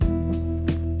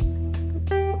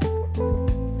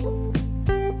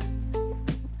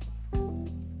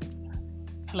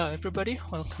Hello, everybody.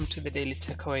 Welcome to the Daily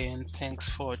Takeaway, and thanks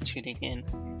for tuning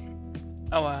in.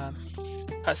 Our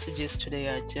passages today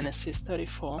are Genesis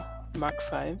 34, Mark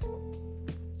 5,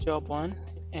 Job 1,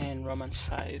 and Romans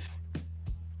 5.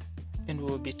 And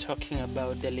we'll be talking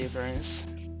about deliverance.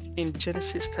 In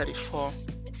Genesis 34,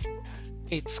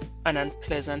 it's an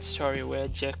unpleasant story where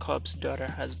Jacob's daughter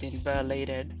has been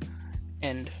violated,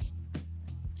 and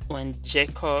when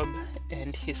Jacob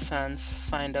and his sons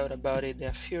find out about it,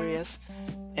 they're furious,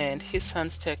 and his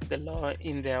sons take the law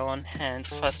in their own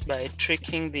hands, first by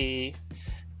tricking the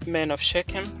men of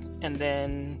Shechem and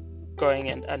then going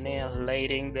and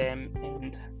annihilating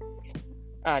them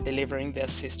and delivering their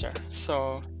sister.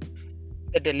 So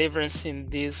the deliverance in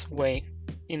this way,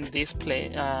 in this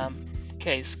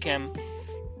case, came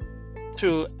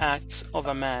through acts of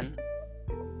a man,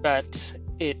 but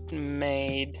it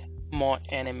made more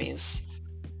enemies.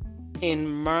 In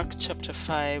Mark chapter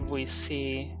 5, we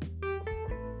see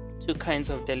two kinds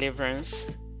of deliverance.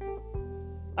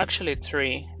 Actually,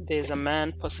 three. There's a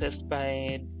man possessed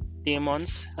by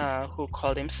demons who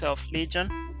called himself Legion,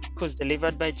 who's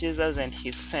delivered by Jesus, and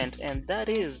he's sent. And that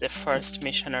is the first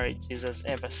missionary Jesus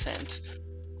ever sent.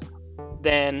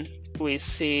 Then we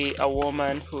see a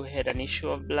woman who had an issue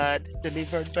of blood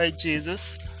delivered by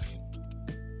Jesus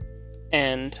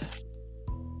and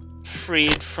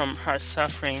freed from her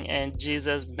suffering, and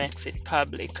Jesus makes it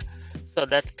public so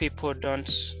that people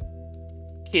don't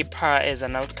keep her as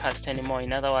an outcast anymore.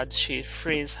 In other words, she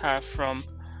frees her from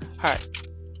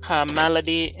her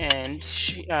malady, and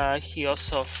he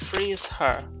also frees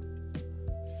her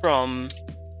from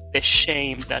the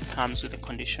shame that comes with the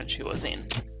condition she was in.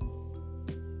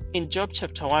 In Job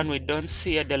chapter 1, we don't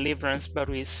see a deliverance, but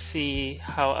we see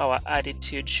how our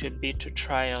attitude should be to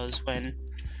trials. When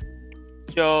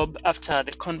Job, after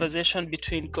the conversation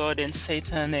between God and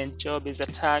Satan, and Job is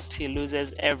attacked, he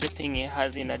loses everything he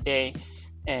has in a day,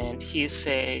 and he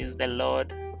says, "The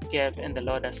Lord gave and the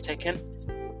Lord has taken.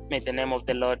 May the name of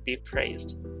the Lord be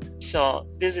praised." So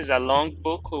this is a long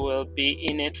book. We will be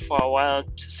in it for a while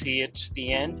to see it to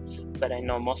the end, but I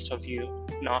know most of you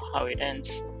know how it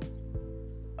ends.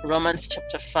 Romans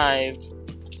chapter 5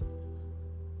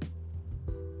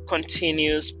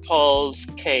 continues Paul's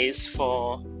case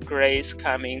for grace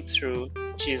coming through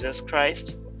Jesus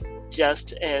Christ.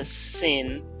 Just as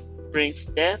sin brings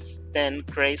death, then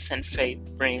grace and faith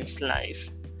brings life.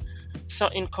 So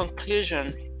in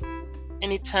conclusion,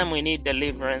 anytime we need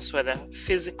deliverance, whether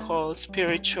physical,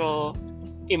 spiritual,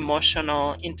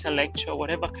 emotional, intellectual,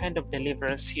 whatever kind of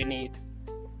deliverance you need,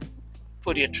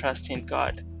 put your trust in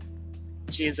God.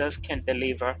 Jesus can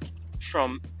deliver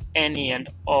from any and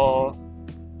all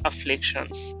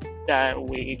afflictions that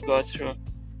we go through.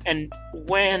 And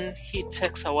when he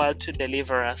takes a while to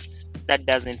deliver us, that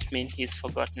doesn't mean he's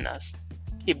forgotten us.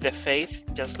 Keep the faith,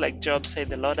 just like Job said,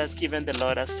 "The Lord has given, the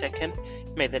Lord has taken.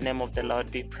 May the name of the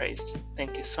Lord be praised."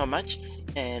 Thank you so much,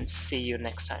 and see you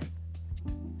next time.